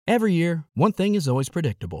Every year, one thing is always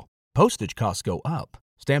predictable. Postage costs go up.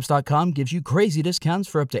 Stamps.com gives you crazy discounts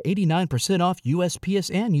for up to 89% off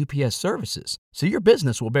USPS and UPS services, so your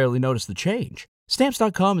business will barely notice the change.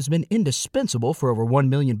 Stamps.com has been indispensable for over 1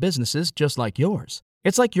 million businesses just like yours.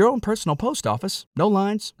 It's like your own personal post office. No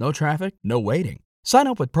lines, no traffic, no waiting. Sign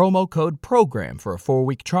up with promo code PROGRAM for a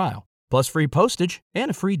 4-week trial, plus free postage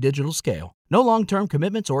and a free digital scale. No long-term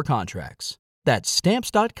commitments or contracts. That's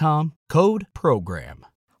Stamps.com, code PROGRAM.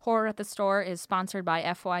 Horror at the Store is sponsored by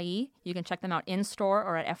FYE. You can check them out in-store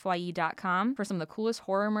or at FYE.com for some of the coolest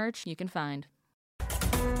horror merch you can find.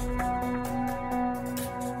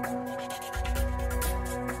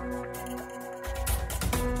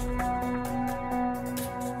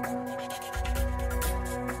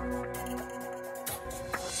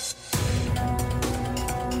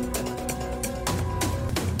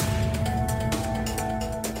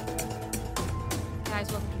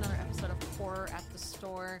 Guys, welcome to another episode of Horror at the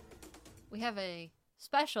Store. We have a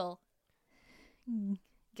special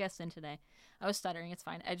guest in today. I was stuttering. It's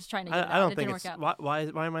fine. I was just trying to get it out. I don't It think didn't it's... work out.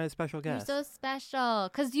 Why am I a special guest? You're so special.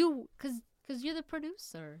 Because you're the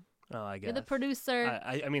producer. Oh, I guess. You're the producer.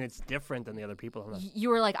 I mean, it's different than the other people. I'm not... You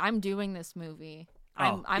were like, I'm doing this movie.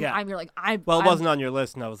 Yeah. You're like, Well, it wasn't on your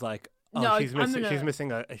list, and I was like, oh, No, she's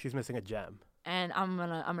missing a gem. And I'm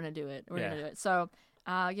gonna do it. We're gonna do it. So,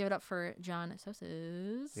 give it up for John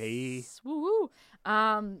Sosis. Hey. Woo.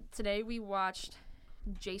 Today we watched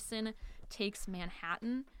Jason Takes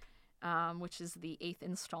Manhattan, which is the 8th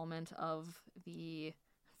installment of the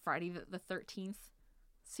Friday the 13th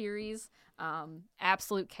series.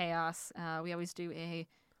 Absolute chaos. We always do a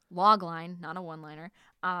log line, not a one-liner,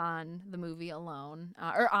 on the movie alone,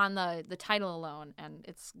 or on the title alone, and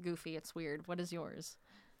it's goofy, it's weird. What is yours?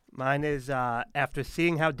 Mine is, after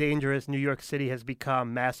seeing how dangerous New York City has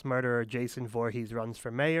become, mass murderer Jason Voorhees runs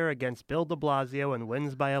for mayor against Bill de Blasio and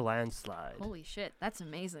wins by a landslide. Holy shit, that's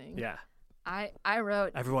amazing. Yeah. I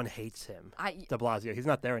wrote... Everyone hates him. De Blasio. He's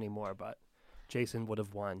not there anymore, but Jason would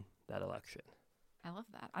have won that election. I love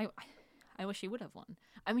that. I wish he would have won.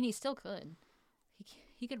 I mean, he still could.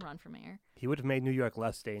 He could run for mayor. He would have made New York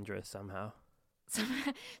less dangerous somehow.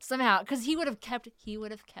 Somehow, because he would have kept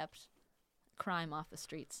crime off the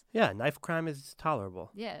streets. Yeah, knife crime is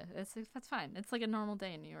tolerable. Yeah, that's fine. It's like a normal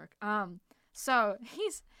day in New York. So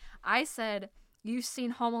I said, you've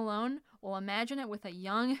seen Home Alone? Well, imagine it with a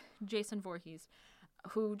young Jason Voorhees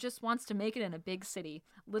who just wants to make it in a big city.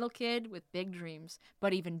 Little kid with big dreams,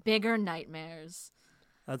 but even bigger nightmares.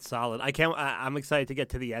 That's solid. I'm excited to get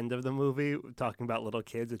to the end of the movie. Talking about little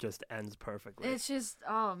kids, it just ends perfectly. It's just,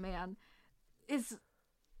 oh man. It's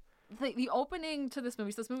the opening to this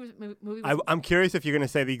movie. So this movie was, I'm curious if you're going to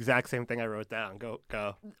say the exact same thing I wrote down. Go.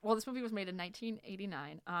 Well, this movie was made in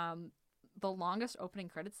 1989. The longest opening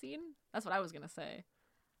credit scene? That's what I was going to say.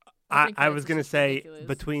 I was going to say, ridiculous.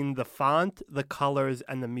 Between the font, the colors,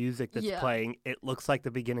 and the music that's playing, it looks like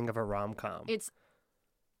the beginning of a rom-com. It's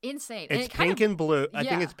insane. It's pink and blue. I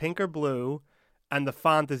think it's pink or blue, and the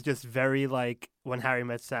font is just very like When Harry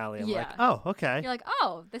Met Sally. I'm like, oh, okay. You're like,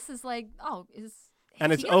 oh, this is like,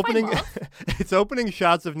 and it's opening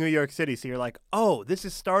shots of New York City, so you're like, oh, this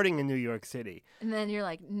is starting in New York City. And then you're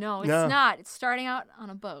like, no, it's not. It's starting out on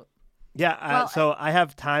a boat. Yeah, so I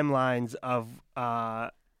have timelines of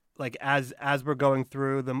like as we're going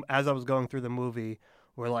through as I was going through the movie,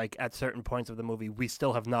 where like at certain points of the movie we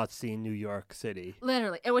still have not seen New York City.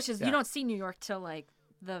 Literally, which is you don't see New York till like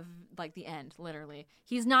the end. Literally,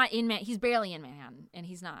 he's not he's barely in Manhattan, and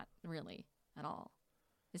he's not really at all.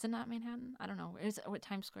 Is it not Manhattan? I don't know. Is it what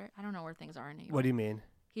Times Square? I don't know where things are in New York. What do you mean?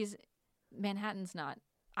 Manhattan's not.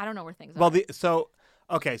 I don't know where things are. Well, so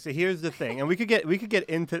here's the thing, and we could get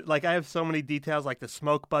into, like, I have so many details, like the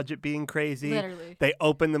smoke budget being crazy. Literally. They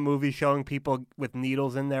open the movie showing people with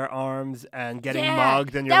needles in their arms and getting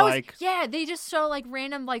mugged, and you're like... Yeah, they just show, like,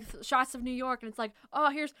 random, like, shots of New York, and it's like, oh,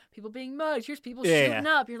 here's people being mugged, here's people shooting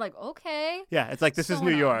up. You're like, okay. Yeah, it's like, this is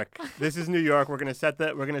New York. This is New York. We're going to set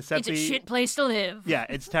It's a shit place to live. Yeah,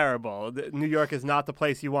 it's terrible. New York is not the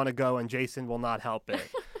place you want to go, and Jason will not help it.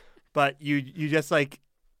 But you just, like...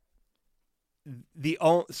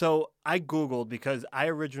 So I Googled, because I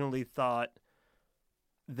originally thought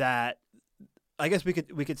that, I guess we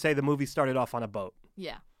could say the movie started off on a boat.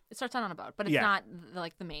 Yeah, it starts out on a boat, but it's not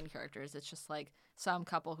like the main characters. It's just like some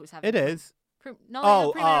couple who's having. It is.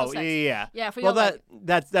 Premarital sex. Yeah. Yeah. If we well, go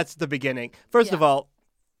that's the beginning. First of all,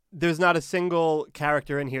 there's not a single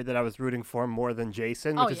character in here that I was rooting for more than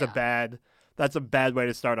Jason, which is that's a bad way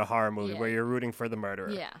to start a horror movie where you're rooting for the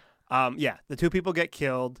murderer. Yeah. The two people get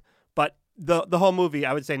killed, but the whole movie,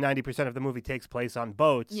 I would say 90% of the movie takes place on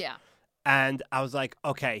boats. Yeah. And I was like,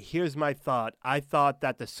 okay, here's my thought. I thought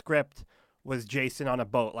that the script was Jason on a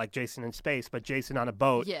boat, like Jason in space, but Jason on a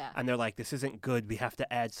boat. Yeah. And they're like, this isn't good. We have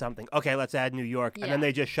to add something. Okay, let's add New York. And then Yeah.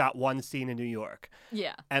 they just shot one scene in New York.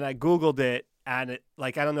 Yeah. And I Googled it, and it,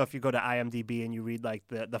 like, I don't know if you go to IMDb and you read like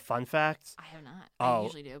the fun facts. I have not. Oh, I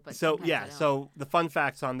usually do, but so sometimes I don't. so the fun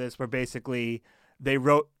facts on this were basically they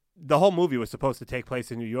wrote the whole movie was supposed to take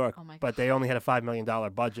place in New York, Oh my but they only had a $5 million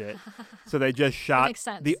budget, so they just shot. makes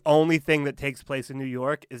sense. The only thing that takes place in New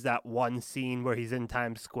York is that one scene where he's in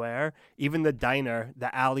Times Square. Even the diner,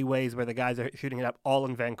 the alleyways where the guys are shooting it up, all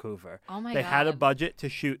in Vancouver. Oh my They god. had a budget to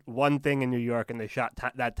shoot one thing in New York, and they shot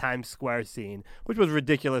that Times Square scene, which was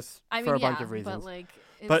ridiculous I mean, for a yeah, bunch of reasons. But like,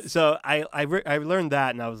 But so I learned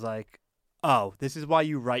that, and I was like, oh, this is why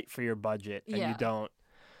you write for your budget and Yeah. you don't.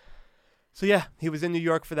 So yeah, he was in New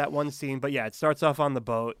York for that one scene, but yeah, it starts off on the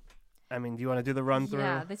boat. I mean, do you want to do the run through?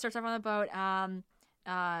 Yeah, they start off on the boat.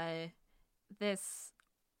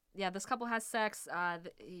 This couple has sex.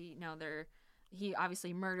 He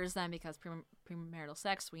obviously murders them because premarital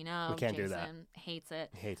sex. We know We can't Jason do that. hates it.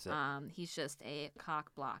 He hates it. He's just a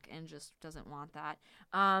cock block and just doesn't want that.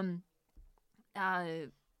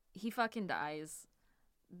 He fucking dies.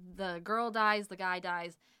 The girl dies. The guy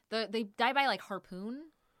dies. They die by like harpoon.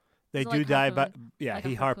 They so, do like, die, but harpoon- yeah, like a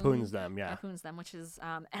he harpoon? harpoons them. Yeah, Harpoons them, which is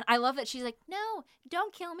and I love that she's like, no,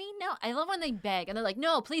 don't kill me, no. I love when they beg and they're like,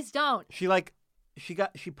 no, please don't.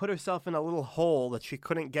 she put herself in a little hole that she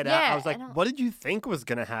couldn't get out. Yeah, I was like, and what did you think was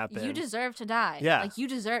gonna happen? You deserve to die. Yeah.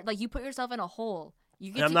 Like you put yourself in a hole. You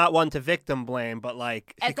And get I'm to, not one to victim blame, but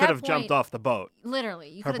like she At could that have jumped point, off the boat. literally.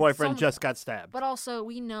 You Her could've- boyfriend some- just got stabbed. But also,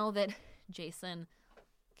 we know that Jason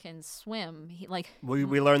can swim. He like We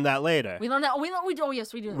learned that later. we learned that. Oh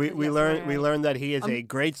yes, we do. We Yes, learned right. that he is a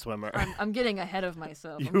great swimmer. I'm getting ahead of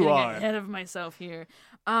myself. I'm You getting are. ahead of myself here.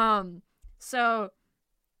 So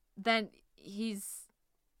then he's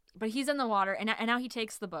in the water, and now he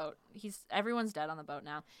takes the boat. Everyone's dead on the boat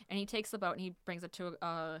now, and he takes the boat and he brings it to There's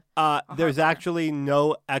harbor. actually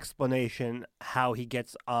no explanation how he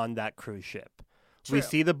gets on that cruise ship. We True.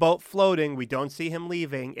 see the boat floating. We don't see him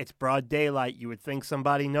leaving. It's broad daylight. You would think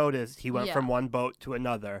somebody noticed. He went Yeah. from one boat to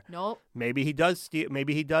another. Nope. Maybe he does steal.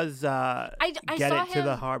 Maybe he does I get saw it to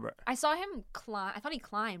the him- harbor. I saw him climb. I thought he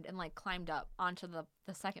climbed and like climbed up onto the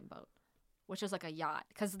second boat, which is like a yacht.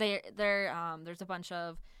 Because there's a bunch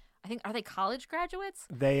of, I think, are they college graduates?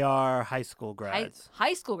 They are high school grads.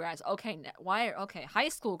 High school grads. Okay, high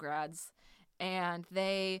school grads, and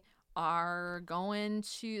they are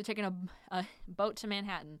taking a boat to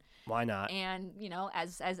Manhattan, Why not? and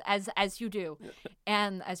as you do,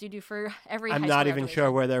 and as you do for every. I'm high not school even sure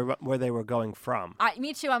graduation. where they were going from.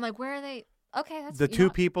 Me too. I'm like, where are they? Okay, that's The you two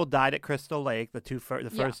know- people died at Crystal Lake. The Yeah.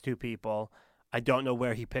 first two people. I don't know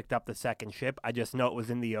where he picked up the second ship. I just know it was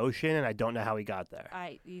in the ocean, and I don't know how he got there.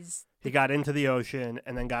 These He got into the ocean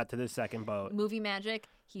and then got to the second boat. movie magic.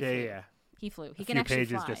 He Yeah, flew. yeah, yeah. He flew. He A can few actually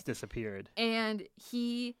pages fly. just disappeared. And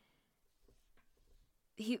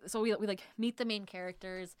so we like meet the main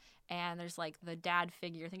characters, and there's like the dad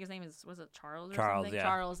figure. I think his name was it Charles or Charles, something? yeah.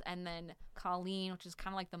 Charles, and then Colleen, which is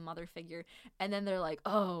kind of like the mother figure. And then they're like,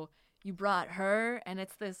 oh, you brought her, and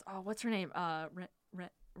it's this. Oh, what's her name? Oh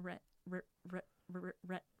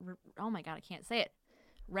my god, I can't say it.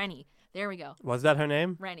 Rennie. There we go. Was that her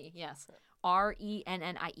name? Rennie. Yes. Rennie.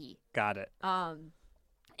 Got it.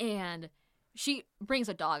 And she brings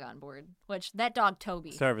a dog on board, which that dog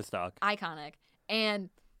Toby, Service dog. iconic. And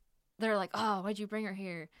they're like, oh, why'd you bring her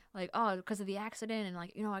here? Like, oh, because of the accident, and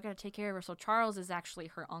like, I gotta take care of her. So Charles is actually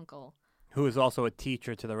her uncle. Who is also a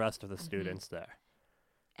teacher to the rest of the students there.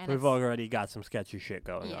 And So we've it's- already got some sketchy shit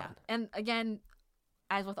going yeah. on. And again,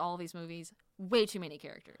 as with all of these movies, way too many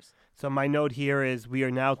characters. So my note here is we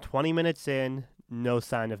are now 20 minutes in, no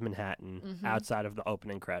sign of Manhattan Mhm. outside of the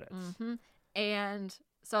opening credits. Hmm. And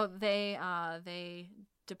so they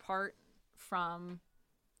depart from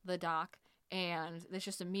the dock, and there's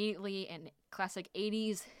just immediately an classic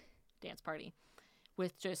 80s dance party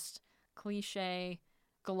with just cliche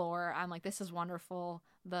galore. I'm like, this is wonderful.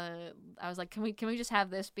 I was like, can we just have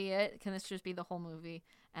this be it? Can this just be the whole movie?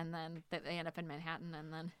 And then they end up in Manhattan,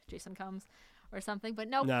 and then Jason comes or something. But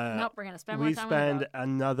nope, No. we're gonna spend more We time spend on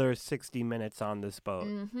another 60 minutes on this boat.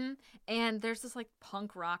 Mm-hmm. And there's this like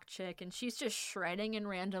punk rock chick, and she's just shredding in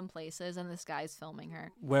random places, and this guy's filming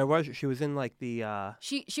her. Where was she? She was in like the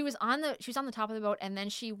She was on the top of the boat, and then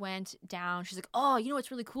she went down. She's like, oh,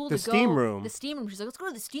 what's really cool The to go steam room. The steam room. She's like, let's go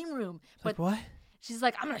to the steam room. like But what? she's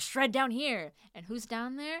like, I'm gonna shred down here. And who's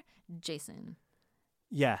down there? Jason.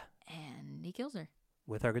 Yeah, And he kills her.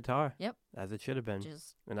 with her guitar. Yep. As it should have been.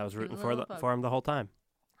 Just And I was rooting little for him the whole time.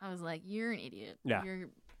 I was like, you're an idiot. Yeah. You're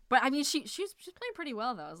But I mean, she's playing pretty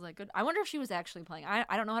well though. I was like, good. I wonder if she was actually playing.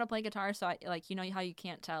 I don't know how to play guitar, so I like how you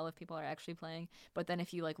can't tell if people are actually playing. But then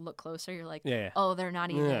if you like look closer, you're like, oh, they're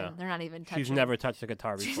not even touching. She's never touched a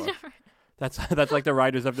guitar before. Never. That's like the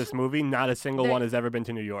writers of this movie. Not a single one has ever been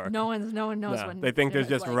to New York. No one knows when they think there's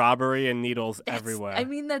just like, robbery and needles everywhere. I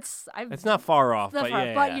mean, it's not far off,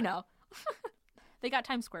 but you know, they got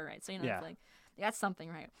Times Square right, so you know, it's like they got something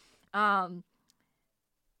right.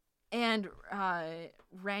 And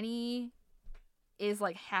Rennie is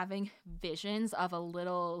like having visions of a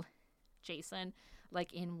little Jason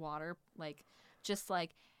like in water, like just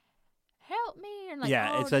like help me, and like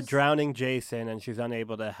it's a drowning Jason and she's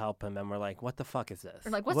unable to help him, and we're like, what the fuck is this? Or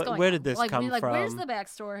like, what's going on? Where did this come from? Where's the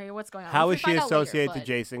backstory? What's going on? How is she associated to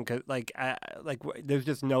Jason? Cause there's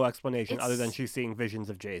just no explanation other than she's seeing visions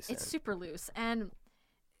of Jason. It's super loose, and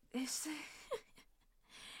it's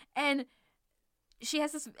and she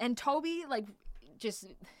has this, and Toby like just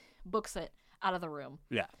books it out of the room.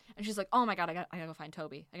 Yeah. And she's like, oh my God, I gotta go find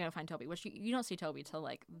Toby. Which you don't see Toby till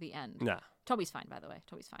like the end. No. Toby's fine, by the way.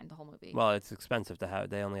 Toby's fine the whole movie. Well, it's expensive to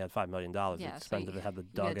have. They only had $5 million. Yeah, it's expensive to have the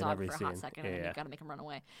dog in every scene. For a hot second, and then you gotta make him run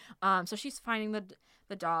away. So she's finding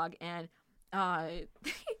the dog, and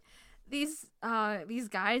these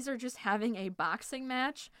guys are just having a boxing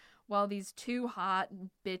match while these two hot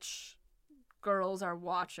bitch girls are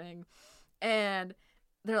watching, and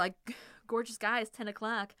they're like, gorgeous guys, 10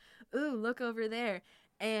 o'clock. Ooh, look over there.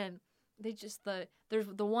 And they just there's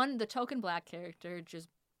the token black character just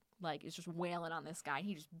like is just wailing on this guy.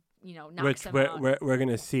 He just knocks him out. We're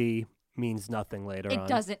gonna see means nothing later on. It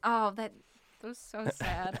doesn't. Oh, that was so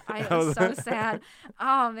sad. It was so sad.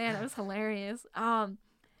 Oh man, it was hilarious.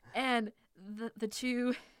 And the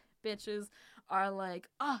two bitches are like,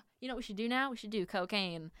 oh, you know what we should do now? We should do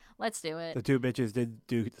cocaine. Let's do it. The two bitches did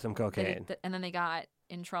do some cocaine. And then they got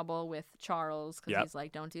in trouble with Charles because he's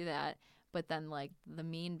like, don't do that. But then like the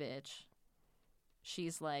mean bitch,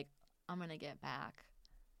 she's like, I'm gonna get back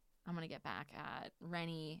at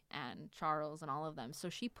Rennie and Charles and all of them. So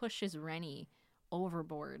she pushes Rennie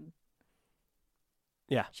overboard.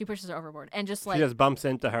 Yeah. She pushes her overboard and just she just bumps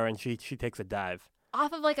into her and she takes a dive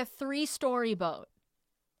off of like a 3-story boat,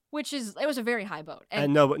 it was a very high boat.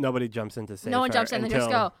 And nobody jumps in to save her. No one jumps in. They just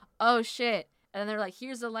go, oh shit. And then they're like,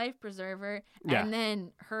 here's a life preserver. Yeah. And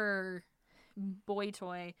then her boy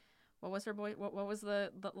toy, what was her boy? What was the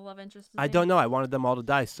love interest? I don't know. I wanted them all to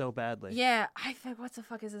die so badly. Yeah. I think, what the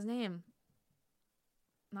fuck is his name?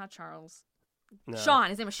 Not Charles. No. Sean.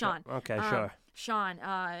 His name was Sean. Okay, sure. Sean,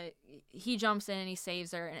 he jumps in and he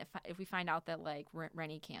saves her. And if we find out that like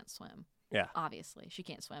Rennie can't swim. Yeah. Obviously, she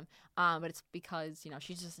can't swim. But it's because,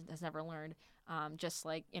 she just has never learned. Just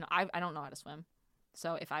like, I don't know how to swim.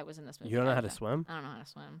 So if I was in this movie, you don't know how to swim? I don't know how to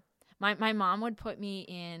swim. My mom would put me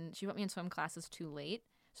in swim classes too late.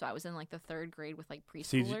 So I was in like the 3rd grade with like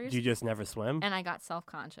preschoolers. So you just never swim? And I got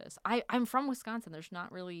self-conscious. I'm from Wisconsin. There's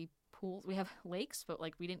not really pools. We have lakes, but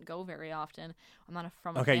like we didn't go very often. I'm not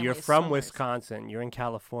from a Okay, family you're of from swimmers. Wisconsin. You're in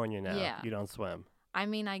California now. Yeah. You don't swim. I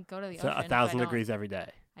mean, I go to the ocean. So 1,000 degrees every day.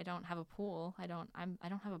 I don't have a pool. I don't have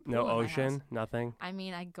a pool. No in my ocean, house. nothing. I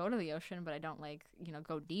mean, I go to the ocean, but I don't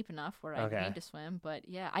go deep enough where I need to swim. But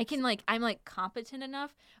yeah, I can I'm competent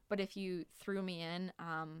enough. But if you threw me in,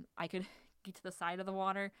 I could get to the side of the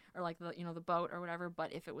water or like the boat or whatever.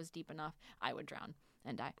 But if it was deep enough, I would drown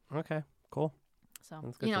and die. Okay, cool. So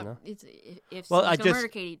that's good to know. If murder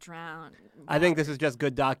Katie drown. I think this is just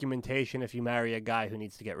good documentation. If you marry a guy who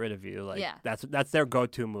needs to get rid of you, that's their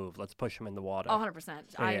go-to move. Let's push him in the water.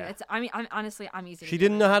 100%. I'm easy. She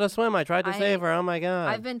didn't know how to swim. I tried to save her. Oh my god.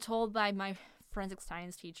 I've been told by my forensic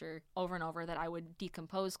science teacher over and over that I would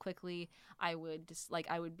decompose quickly.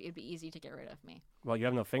 It'd be easy to get rid of me. Well, you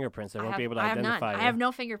have no fingerprints. They won't be able to identify you. I have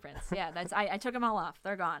no fingerprints. Yeah, I took them all off.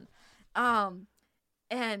 They're gone.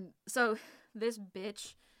 And so this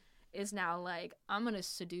bitch is now like, I'm gonna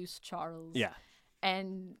seduce Charles. Yeah.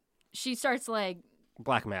 And she starts like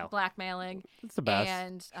blackmailing. It's the best.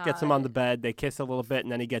 And she gets him on the bed. They kiss a little bit,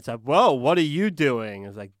 and then he gets up. Whoa, what are you doing?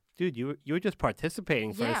 It's like, dude, you were just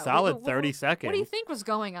participating for a solid 30 seconds. What do you think was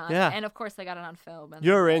going on? Yeah. And of course they got it on film. And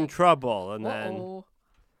you're in trouble. And then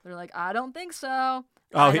they're like, I don't think so.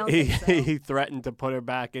 He threatened to put her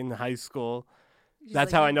back in high school.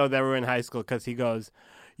 That's how I know they were in high school, because he goes,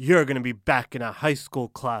 you're going to be back in a high school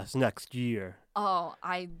class next year. Oh,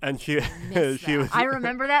 she was. I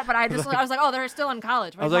remember that, but I was like, oh, they're still in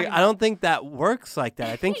college. I was like, I don't think that works like that.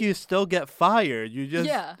 I think you still get fired.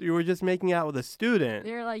 You were just making out with a student.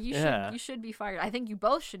 They're like, you should be fired. I think you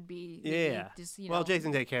both should be. Yeah. Well,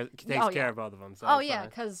 Jason takes care of both of them. So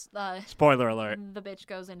because spoiler alert, the bitch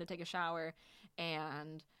goes in to take a shower,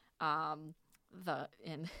 and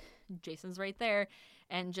and Jason's right there,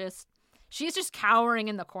 and she's just cowering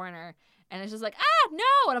in the corner, and it's just like,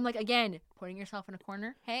 no, and I'm like, again, putting yourself in a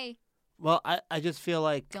corner. Hey, Well, I just feel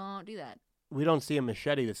like don't do that. we don't see a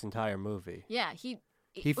machete this entire movie. Yeah, He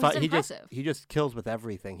impressive. just kills with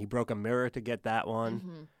everything. He broke a mirror to get that one.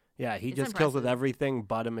 Mhm. Yeah, he It's just kills with impressive. everything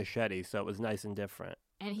but a machete, so it was nice and different.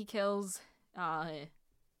 And he kills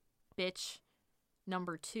bitch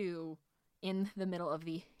number 2 in the middle of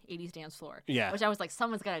the 80s dance floor. Yeah. Which I was like,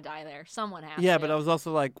 someone's got to die there. Someone has Yeah, to. but I was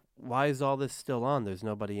also like, why is all this still on? There's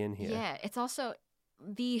nobody in here. Yeah, it's also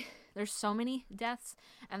there's so many deaths,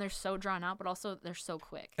 and they're so drawn out, but also they're so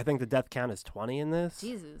quick. I think the death count is 20 in this.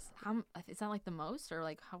 Jesus, is that like the most, or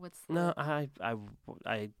like what's the... No, I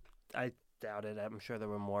doubt it. I'm sure there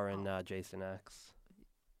were more in Jason X.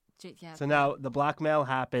 Yeah. So now the blackmail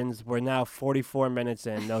happens. We're now 44 minutes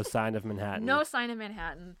in. No sign of Manhattan. No sign of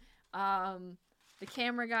Manhattan. The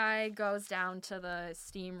camera guy goes down to the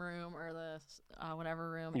steam room or the whatever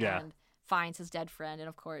room and finds his dead friend, and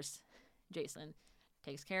of course, Jason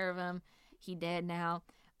takes care of him. He dead now.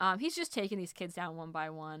 He's just taking these kids down one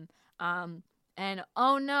by one. And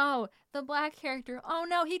oh no, the black character. Oh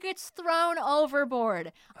no, he gets thrown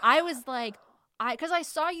overboard. I was like, because I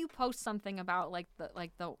saw you post something about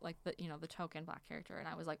the token black character, and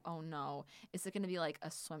I was like, oh no, is it going to be like a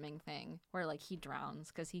swimming thing where like he drowns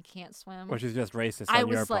because he can't swim? Which is just racist on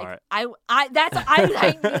your part. That's a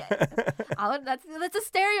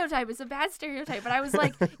stereotype. It's a bad stereotype. But I was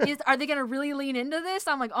like, are they going to really lean into this?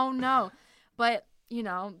 I'm like, oh no, but. We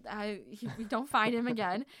don't find him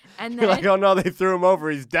again. And then, you're like, oh no, they threw him over.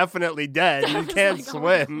 He's definitely dead. He can't like,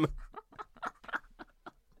 swim.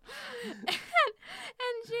 and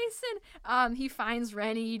Jason, he finds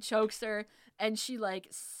Rennie, he chokes her, and she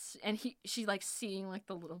seeing like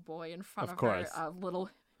the little boy in front of her, little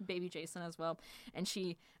baby Jason as well, and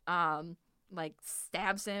she like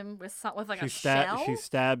stabs him with a shell. She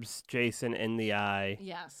stabs Jason in the eye.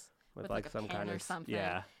 Yes, with like some pen kind or of something.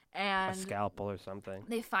 Yeah. And a scalpel or something.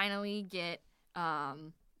 They finally get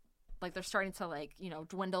they're starting to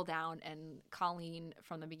dwindle down, and Colleen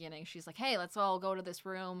from the beginning, she's like, hey, let's all go to this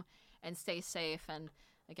room and stay safe, and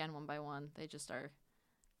again, one by one, they just are.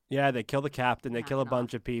 Yeah, they kill the captain, they kill a knocking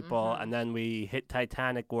bunch of people, Mhm. and then we hit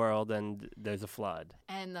Titanic World, and there's a flood.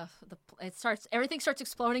 And everything starts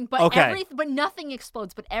exploding, but but nothing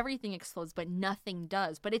explodes, but everything explodes, but nothing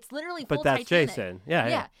does. But it's literally full But that's Titanic. Jason.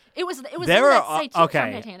 Yeah. It was There that are, sight from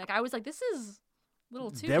okay. Titanic. I was like, this is a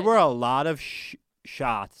little too. There were a lot of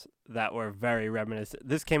shots that were very reminiscent.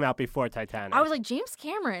 This came out before Titanic. I was like, James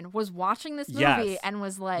Cameron was watching this movie Yes. and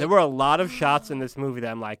was like, there were a lot of shots in this movie that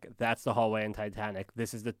I'm like, that's the hallway in Titanic.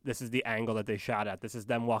 This is the angle that they shot at. This is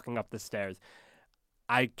them walking up the stairs.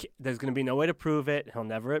 There's going to be no way to prove it. He'll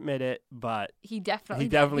never admit it, but he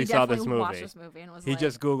definitely saw this movie. Watched this movie and was he like,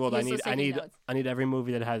 just Googled, he was taking notes. I need every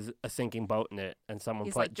movie that has a sinking boat in it, and someone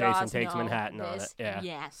He's put like, Jason Jaws, Takes no, Manhattan on this, it. Yeah.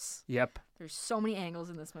 Yes. Yep. There's so many angles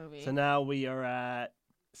in this movie. So now we are at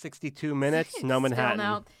 62 minutes. No Manhattan.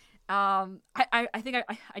 Still now. I think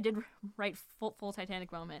I did write full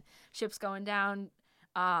Titanic moment. Ship's going down.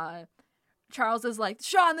 Charles is like,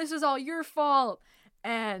 Sean, this is all your fault,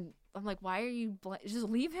 and I'm like, why are you just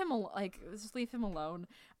leave him alone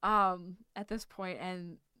at this point.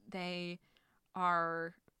 And they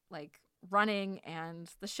are like running, and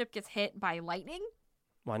the ship gets hit by lightning.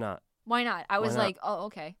 Why not? I was not? like, oh,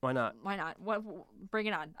 okay. Why not? Why not? What? Bring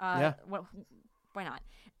it on. Yeah. Why not?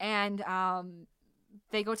 And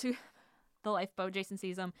they go to the lifeboat. Jason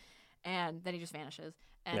sees him, and then he just vanishes.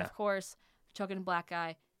 And of course, choking black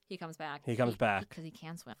guy, he comes back. He comes back because he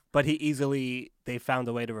can swim. But they found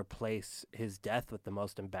a way to replace his death with the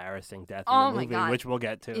most embarrassing death in Oh the my movie, God. which we'll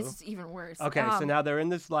get to. It's even worse. Okay, so now they're in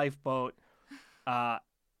this lifeboat.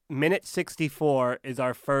 Minute 64 is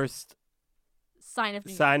our first sign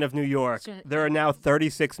of New York. There are now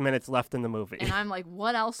 36 minutes left in the movie. And I'm like,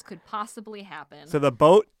 what else could possibly happen? So the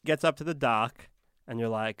boat gets up to the dock, and you're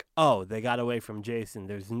like, oh, they got away from Jason.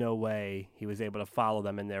 There's no way he was able to follow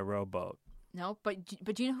them in their rowboat. No, but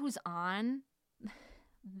do you know who's on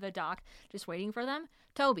the dock just waiting for them?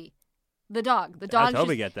 Toby, the dog. The dog. How'd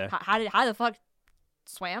Toby get there? How the fuck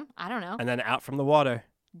swam? I don't know. And then out from the water.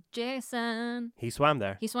 Jason. He swam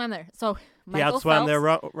there. So He Michael outswam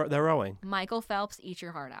Phelps, their rowing. Michael Phelps, eat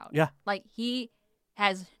your heart out. Yeah. Like he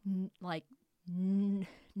has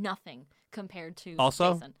nothing compared to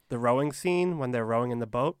Also, Jason. the rowing scene when they're rowing in the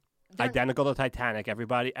boat, identical to Titanic.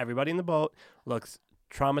 Everybody in the boat looks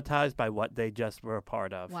traumatized by what they just were a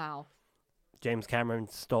part of. Wow. James Cameron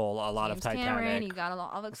stole a lot of Titanic. Cameron, you got a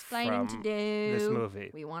lot of explaining to do. This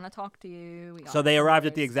movie. We want to talk to you. So they arrived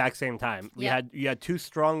at the exact same time. Yep. You had two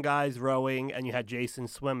strong guys rowing, and you had Jason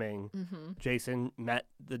swimming. Mm-hmm. Jason met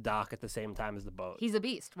the dock at the same time as the boat. He's a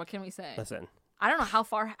beast. What can we say? Listen, I don't know how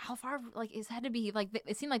far like it had to be. Like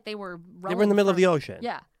it seemed like they were they were in the middle of the ocean.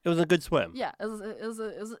 Yeah, it was a good swim. Yeah, it was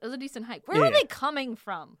a decent hike. Where were they coming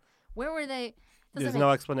from? Where were they? There's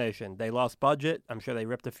no explanation. They lost budget. I'm sure they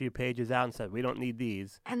ripped a few pages out and said, we don't need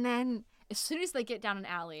these. And then as soon as they get down an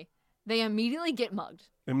alley, they immediately get mugged.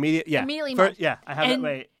 Immediately mugged. Yeah, I have it.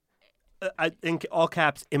 Wait. I think all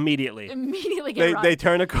caps, immediately. Immediately get mugged. They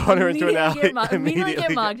turn a corner into an alley. Immediately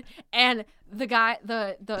get mugged. And the guy,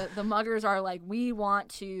 the muggers are like, we want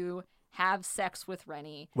to have sex with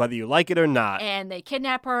Rennie. Whether you like it or not. And they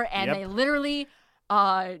kidnap her, and they literally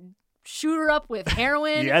shoot her up with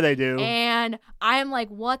heroin. Yeah, they do. And I'm like,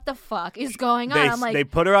 what the fuck is going on? I'm like, they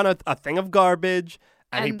put her on a thing of garbage,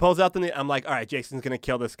 and he pulls out I'm like, all right, Jason's gonna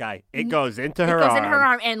kill this guy. It goes into her arm. It goes in her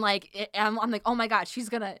arm, and like, I'm like, oh my god,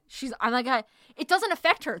 I'm like, it doesn't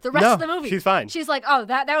affect her the rest of the movie. She's fine. She's like, oh,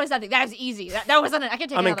 that was nothing. That was easy. That wasn't. I could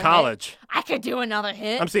take. I'm in college. Hit. I could do another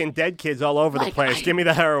hit. I'm seeing dead kids all over the place. Give me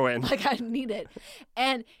the heroin. Like I need it,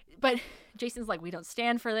 but Jason's like, we don't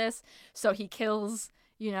stand for this, so he kills,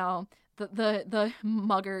 the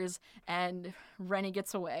muggers, and Rennie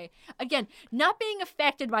gets away. Again, not being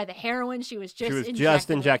affected by the heroin. She was just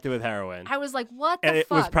injected with heroin. I was like, what the fuck? And it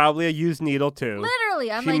was probably a used needle, too.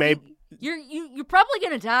 Literally. I'm like, you're probably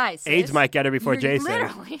going to die, sis. AIDS might get her before Jason.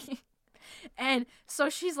 Literally. And so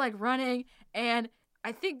she's like running, and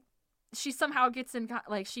I think she somehow gets in,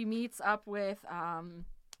 like she meets up with,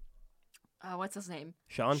 what's his name?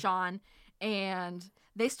 Sean. And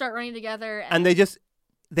they start running together. And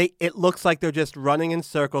it looks like they're just running in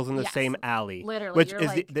circles in the same alley. Literally. Which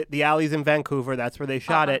is the alley's in Vancouver. That's where they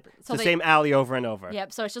shot it. It's the same alley over and over.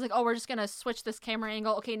 Yep. So it's just like, oh, we're just going to switch this camera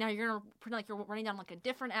angle. Okay, now you're going to pretend like you're running down like a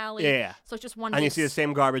different alley. Yeah. So it's just one. And you see the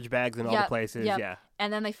same garbage bags in all the places. Yep. Yeah.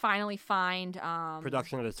 And then they finally find.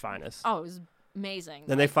 Production at its finest. Oh, it was amazing.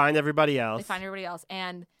 Then they find everybody else.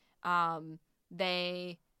 And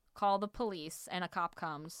they call the police, and a cop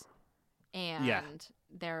comes. And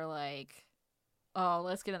they're like, oh,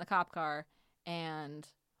 let's get in the cop car. And,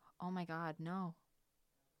 oh my God, no.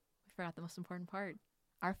 We forgot the most important part.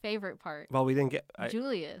 Our favorite part. Well, we didn't get...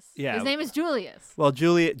 Julius. Yeah. His name is Julius. Well,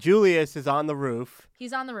 Julius is on the roof.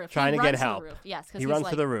 He's on the roof. Trying to get help. Yes, because he runs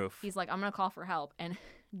to the roof. He's like, I'm going to call for help. And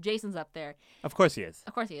Jason's up there. Of course he is.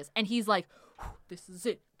 And he's like, this is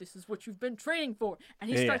it. This is what you've been training for. And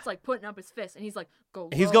he starts like putting up his fist. And he's like, go.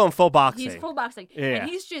 He's going full boxing. He's full boxing. Yeah. And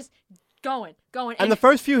he's just... going. And the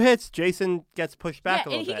first few hits, Jason gets pushed back a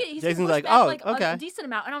little bit. Jason's like, oh, okay. A decent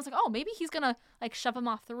amount. And I was like, oh, maybe he's going to like shove him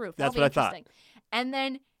off the roof. That's what I thought. And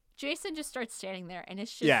then Jason just starts standing there, and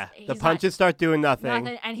it's just... Yeah, the punches start doing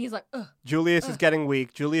nothing. And he's like, ugh. Julius is getting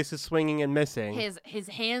weak. Julius is swinging and missing. His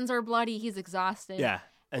hands are bloody. He's exhausted. Yeah,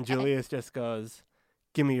 and Julius just goes,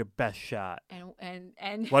 give me your best shot.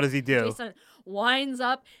 And what does he do? Jason winds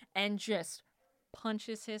up and just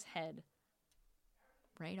punches his head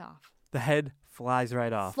right off. The head flies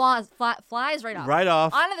right off. Flies right off. Right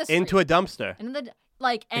off. Onto the street. Into a dumpster.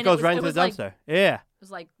 It goes right into the dumpster. Like, yeah. It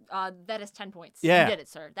was like, that is 10 points. Yeah. You did it,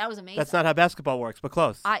 sir. That was amazing. That's not how basketball works, but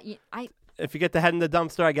close. If you get the head in the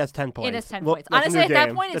dumpster, I guess 10 points. It is 10 points. Honestly, at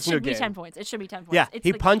that point, it should be 10 points. It should be 10 points. Yeah,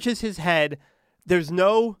 he punches his head. There's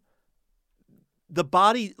no... The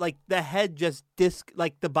body, like, the head just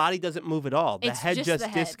the body doesn't move at all. The head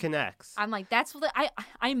just disconnects. I'm like, that's what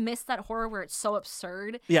I miss that horror where it's so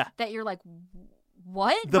absurd. Yeah. That you're like,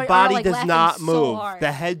 what? The body does not move.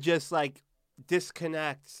 The head just, like,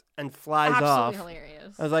 disconnects and flies off. Absolutely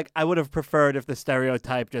hilarious. I was like, I would have preferred if the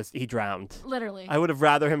stereotype he drowned. Literally. I would have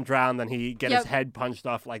rather him drown than he get his head punched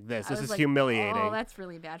off like this. This is humiliating. Oh, that's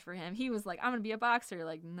really bad for him. He was like, I'm going to be a boxer.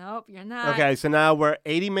 Like, nope, you're not. Okay, so now we're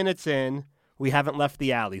 80 minutes in. We haven't left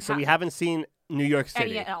the alley, so we haven't seen New York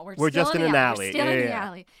City. We're just in an alley. We're still in the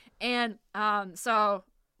alley. And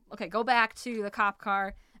go back to the cop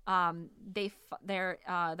car. The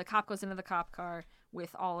cop goes into the cop car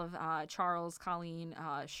with all of Charles, Colleen,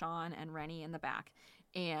 Sean, and Rennie in the back,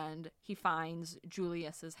 and he finds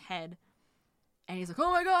Julius's head. And he's like,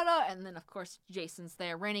 oh, my God. And then, of course, Jason's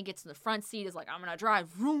there. Rennie gets in the front seat, is like, I'm going to drive.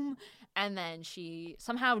 Vroom. And then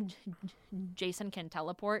Jason can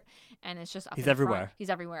teleport. And it's just up in everywhere. Front. He's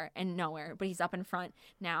everywhere and nowhere. But he's up in front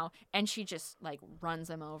now. And she just, like, runs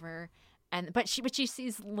him over. But she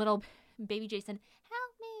sees little baby Jason.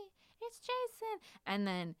 Help me. It's Jason. And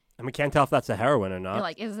then. And we can't tell if that's a heroine or not. You're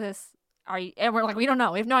like, And we're like, we don't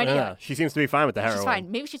know. We have no I don't idea. know. She seems to be fine with the heroin. She's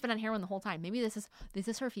fine. Maybe she's been on heroin the whole time. Maybe this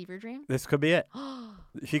is her fever dream. This could be it.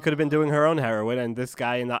 She could have been doing her own heroin, and this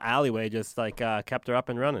guy in the alleyway just like kept her up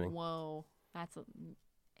and running. Whoa,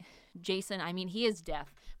 Jason. I mean, he is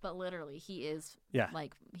death, but literally, he is. Yeah.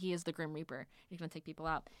 Like he is the Grim Reaper. He's gonna take people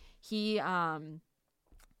out. He what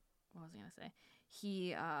was I gonna say?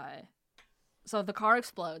 So the car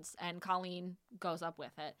explodes, and Colleen goes up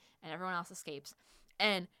with it, and everyone else escapes,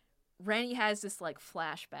 and Rennie has this like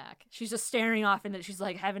flashback. She's just staring off, and she's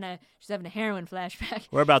like having a heroin flashback.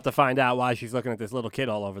 We're about to find out why she's looking at this little kid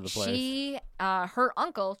all over the place. Her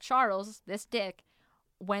uncle Charles, this dick,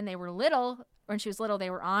 when she was little,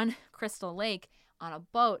 they were on Crystal Lake on a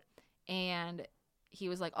boat, and he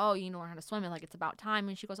was like, "Oh, you know how to swim, and like it's about time."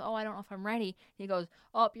 And she goes, "Oh, I don't know if I'm ready." He goes,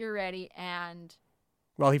 "Oh, you're ready." And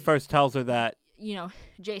well, he first tells her that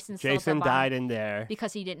Jason died in there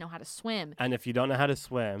because he didn't know how to swim. And if you don't know how to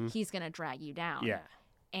swim, he's going to drag you down. Yeah.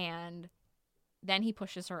 And then he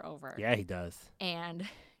pushes her over. Yeah, he does. And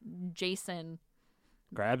Jason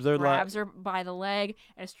grabs her by the leg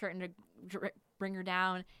and is trying to bring her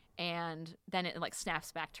down. And then it like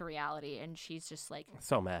snaps back to reality. And she's just like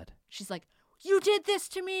so mad. She's like, "You did this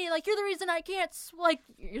to me. Like, you're the reason I can't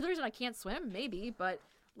swim, maybe. But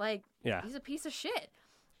like, he's a piece of shit."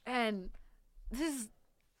 And this is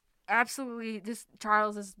absolutely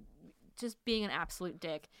Charles is just being an absolute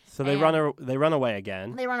dick. So they run away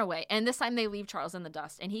again. They run away, and this time they leave Charles in the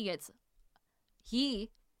dust, and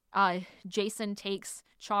Jason takes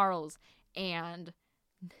Charles and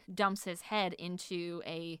dumps his head into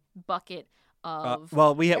a bucket of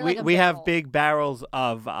we have big barrels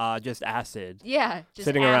of just acid. Yeah, just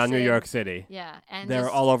sitting acid. around New York City. Yeah, and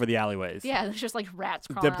they're all over the alleyways. Yeah, there's just like rats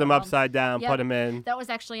crawling. Dip them upside down, put them in. That was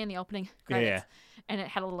actually in the opening credits. Yeah. And it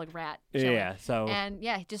had a little like rat. Chilling. Yeah. So. And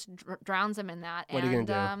he just drowns him in that. What are you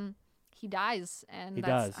gonna do? He dies, and he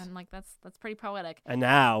does. I'm like, that's pretty poetic. And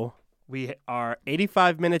now we are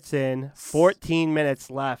 85 minutes in, 14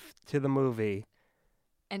 minutes left to the movie.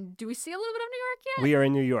 And do we see a little bit of New York yet? We are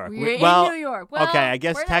in New York. We're in New York. Well, okay, I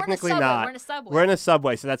guess technically not. We're in a subway. We're in a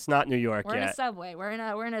subway, so that's not New York yet. We're in a subway. We're in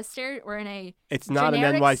a. It's not an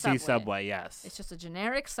NYC subway. Yes. It's just a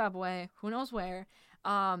generic subway. Who knows where?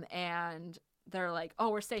 And they're like,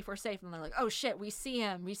 "Oh, we're safe. We're safe." And they're like, "Oh shit, we see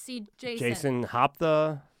him. We see Jason." Jason hopped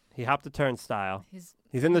the turnstile.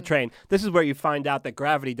 He's in the train. This is where you find out that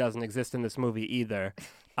gravity doesn't exist in this movie either.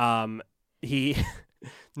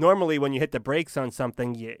 Normally, when you hit the brakes on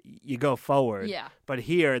something, you go forward. Yeah. But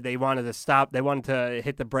here, they wanted to stop. They wanted to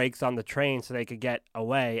hit the brakes on the train so they could get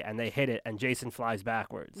away, and they hit it, and Jason flies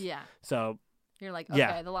backwards. Yeah. So you're like,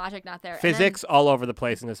 okay, the logic not there. Physics all over the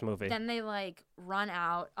place in this movie. Then they like run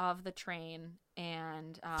out of the train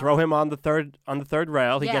and throw him on the third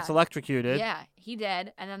rail. He gets electrocuted. Yeah, he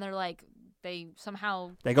did. And then they're like, they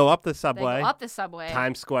go up the subway.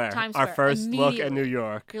 Times Square. Our first look at New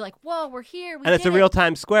York. You're like, whoa, we're here. And it's a real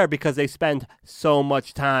Times Square because they spend so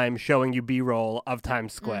much time showing you B-roll of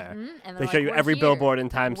Times Square. Mm-hmm. And they show you every billboard in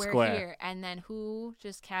Times Square. Here. And then who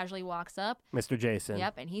just casually walks up? Mr. Jason.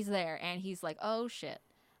 Yep, and he's there. And he's like, oh, shit.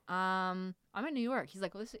 I'm in New York. He's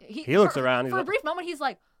like, well, he looks around. For a brief moment, he's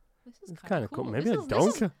like, this is kind of cool. Maybe I don't.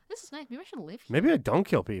 This is nice. Maybe I should live here. Maybe I don't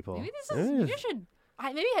kill people. Maybe I should.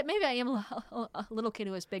 Maybe I am a little kid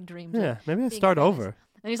who has big dreams. Yeah, maybe I start over.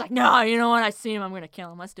 And he's like, no, you know what? I see him. I'm going to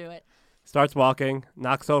kill him. Let's do it. Starts walking,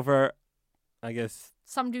 knocks over, I guess,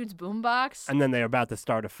 some dude's boombox. And then they're about to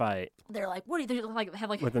start a fight. They're like, what do you have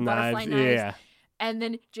like with the butterfly knives? Yeah. And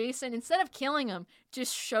then Jason, instead of killing him,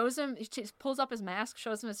 just shows him, just pulls up his mask,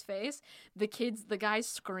 shows him his face. The guys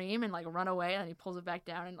scream and like run away, and he pulls it back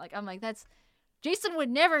down. And like, I'm like, Jason would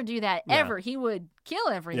never do that ever. He would kill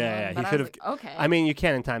everyone. Yeah, but he should have. Like, okay. I mean, you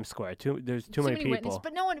can in Times Square. There's too many people. Witness,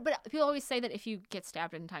 but people always say that if you get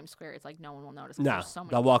stabbed in Times Square, it's like no one will notice. No,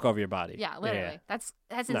 they'll walk over your body. Yeah, literally. Yeah.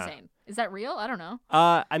 That's insane. Is that real? I don't know.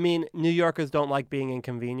 I mean, New Yorkers don't like being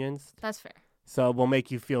inconvenienced. That's fair. So we'll make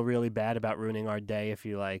you feel really bad about ruining our day if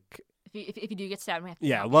you like. If you do get stabbed, we have to.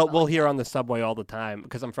 Yeah, well, we'll hear on the subway all the time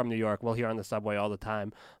because I'm from New York. We'll hear on the subway all the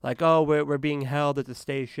time, like, oh, we're being held at the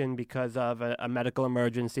station because of a medical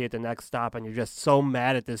emergency at the next stop, and you're just so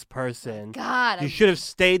mad at this person. God, you should have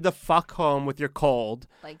stayed the fuck home with your cold.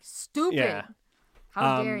 Like stupid. Yeah.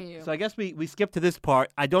 How dare you? So I guess we skip to this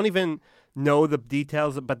part. I don't even know the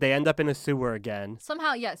details, but they end up in a sewer again.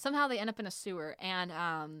 Somehow they end up in a sewer,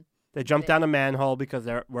 and They jump down a manhole because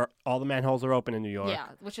all the manholes are open in New York. Yeah,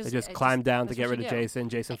 which is they just climb down to get rid of do. Jason.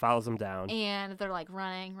 Jason follows them down. And they're like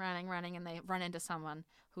running, and they run into someone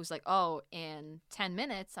who's like, "Oh, in 10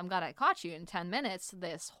 minutes, I'm glad I caught you. In 10 minutes,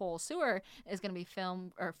 this whole sewer is going to be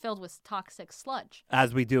filled with toxic sludge."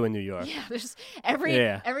 As we do in New York. Yeah, there's every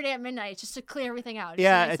day at midnight just to clear everything out.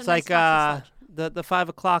 It's like the 5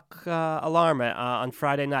 o'clock alarm on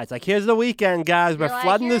Friday nights. Like, here's the weekend, guys. We're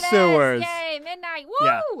flooding the sewers. Yay, midnight. Woo!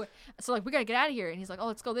 Yeah. So, like, we got to get out of here. And he's like, "Oh,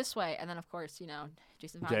 let's go this way." And then, of course,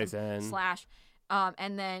 Jason. Slash.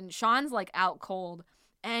 And then Sean's, like, out cold.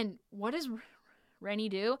 And what does Rennie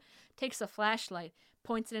do? Takes a flashlight,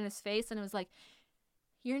 points it in his face, and it was like,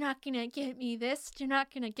 "You're not going to get me this. You're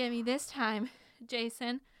not going to get me this time,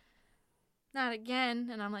 Jason. Not again."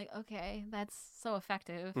 And I'm like, okay, that's so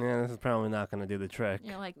effective. Yeah, this is probably not going to do the trick.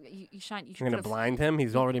 You're like, You're going to blind him?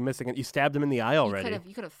 He's already missing it. You stabbed him in the eye already.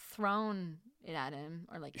 You could have thrown it at him,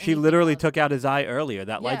 or like. She literally took out his eye earlier.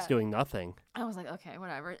 That light's doing nothing. I was like, okay,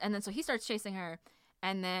 whatever. And then so he starts chasing her,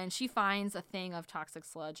 and then she finds a thing of toxic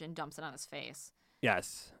sludge and dumps it on his face.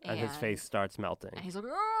 Yes, and his face starts melting. And he's like,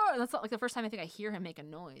 "Oh!" That's like the first time I think I hear him make a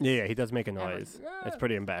noise. Yeah, he does make a noise. Like, it's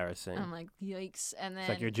pretty embarrassing. I'm like, yikes! And then it's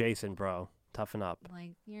like, you're Jason, bro. Toughen up.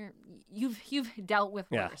 Like, you've dealt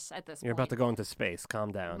with worse at this point. You're about to go into space.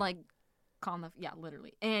 Calm down. Like,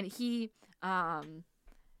 literally. And he and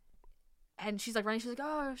she's like running. She's like,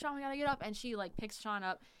 "Oh, Sean, we gotta get up!" And she like picks Sean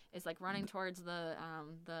up. Is like running towards the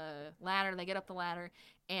ladder. They get up the ladder,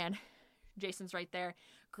 and Jason's right there,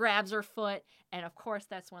 grabs her foot, and of course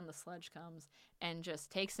that's when the sludge comes and just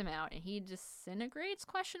takes him out, and he disintegrates, ?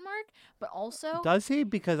 But also, does he?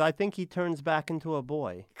 Because I think he turns back into a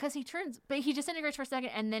boy. But he disintegrates for a second,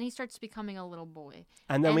 and then he starts becoming a little boy.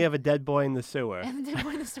 And then we have a dead boy in the sewer. And the dead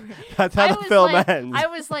boy in the sewer. That's how the film ends. I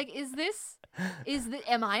was like,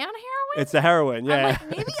 am I on heroin? It's a heroin, yeah. I'm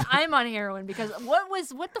like, maybe I'm on heroin, because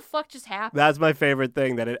what the fuck just happened? That's my favorite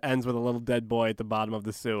thing, that it ends with a little dead boy at the bottom of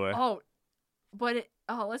the sewer.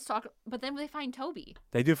 Let's talk. But then they find Toby.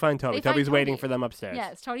 They do find Toby. Toby's waiting for them upstairs.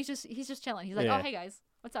 Yes, Toby's just chilling. He's like, "Oh, hey guys,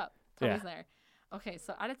 what's up?" Toby's there. Okay,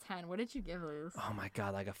 so out of 10, what did you give this? Oh my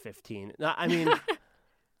god, like a 15. No, I mean,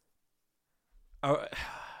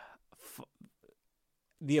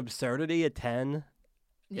 the absurdity, a 10.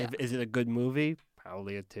 Yeah. Is it a good movie?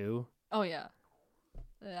 Probably a 2. Oh yeah.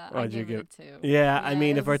 Yeah, What'd you give it a 2. Yeah, I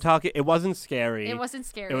mean, if we're talking, it wasn't scary. It wasn't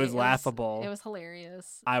scary. It was laughable. It was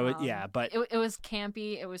hilarious. But it was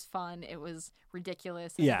campy. It was fun. It was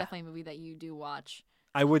ridiculous. It's definitely a movie that you do watch.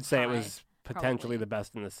 I would say it was potentially the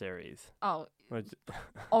best in the series. Oh,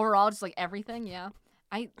 overall, just like everything. Yeah,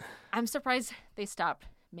 I'm surprised they stopped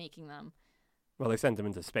making them. Well, they sent him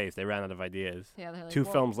into space. They ran out of ideas. Yeah, they're like, 2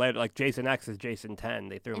 films later, like Jason X is Jason 10.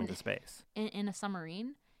 They threw him into space. In a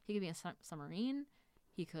submarine. He could be in a submarine.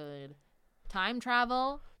 He could time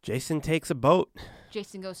travel. Jason takes a boat.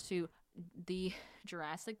 Jason goes to the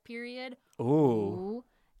Jurassic period. Ooh.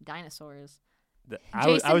 Dinosaurs.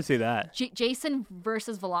 I would see that. Jason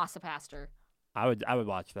versus Velocipaster. I would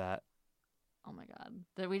watch that. Oh my god.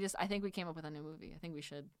 I think we came up with a new movie. I think we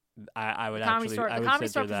should. I would the actually. The Comedy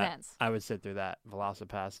Store presents. I would sit through that.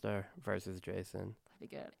 Velocipaster versus Jason. That'd be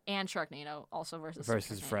good. And Sharknado also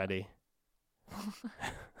versus Freddy.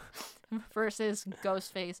 Versus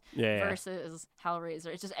Ghostface versus Hellraiser.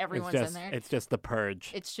 It's just everyone's in there. It's just The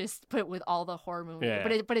Purge. It's just put with all the horror movies.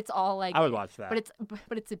 Yeah. But it's all like, I would watch that.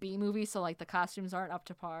 But it's a B movie, so like the costumes aren't up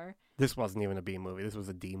to par. This wasn't even a B movie. This was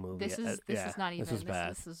a D movie. This is not even. This was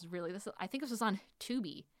bad. I think this was on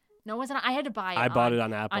Tubi. No, it wasn't. I had to buy it. I bought it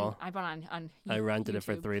on Apple. I bought it on I rented it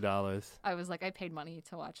for YouTube. $3. I was like, I paid money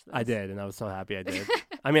to watch this. I did, and I was so happy I did.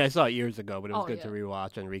 I mean, I saw it years ago, but it was good to yeah.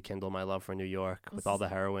 rewatch and rekindle my love for New York with all the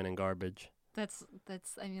heroin and garbage. That's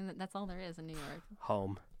all there is in New York.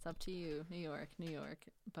 Home. It's up to you, New York.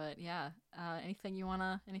 But yeah, anything you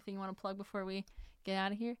wanna plug before we get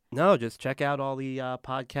out of here? No, just check out all the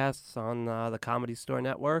podcasts on the Comedy Store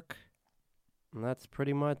Network. And that's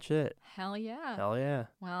pretty much it. Hell yeah. Hell yeah.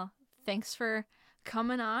 Well, thanks for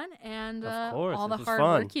coming on and of course, all the hard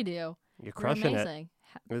fun. work you do. You're crushing amazing.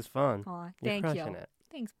 It was fun. Aw, You're thank you. crushing it.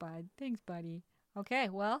 Thanks, bud. Thanks, buddy. Okay,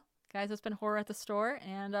 well, guys, it's been Horror at the Store,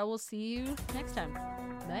 and we'll see you next time.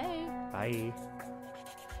 Bye. Bye.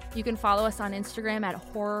 You can follow us on Instagram at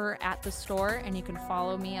Horror at the Store, and you can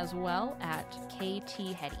follow me as well at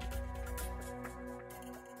KT Hetty.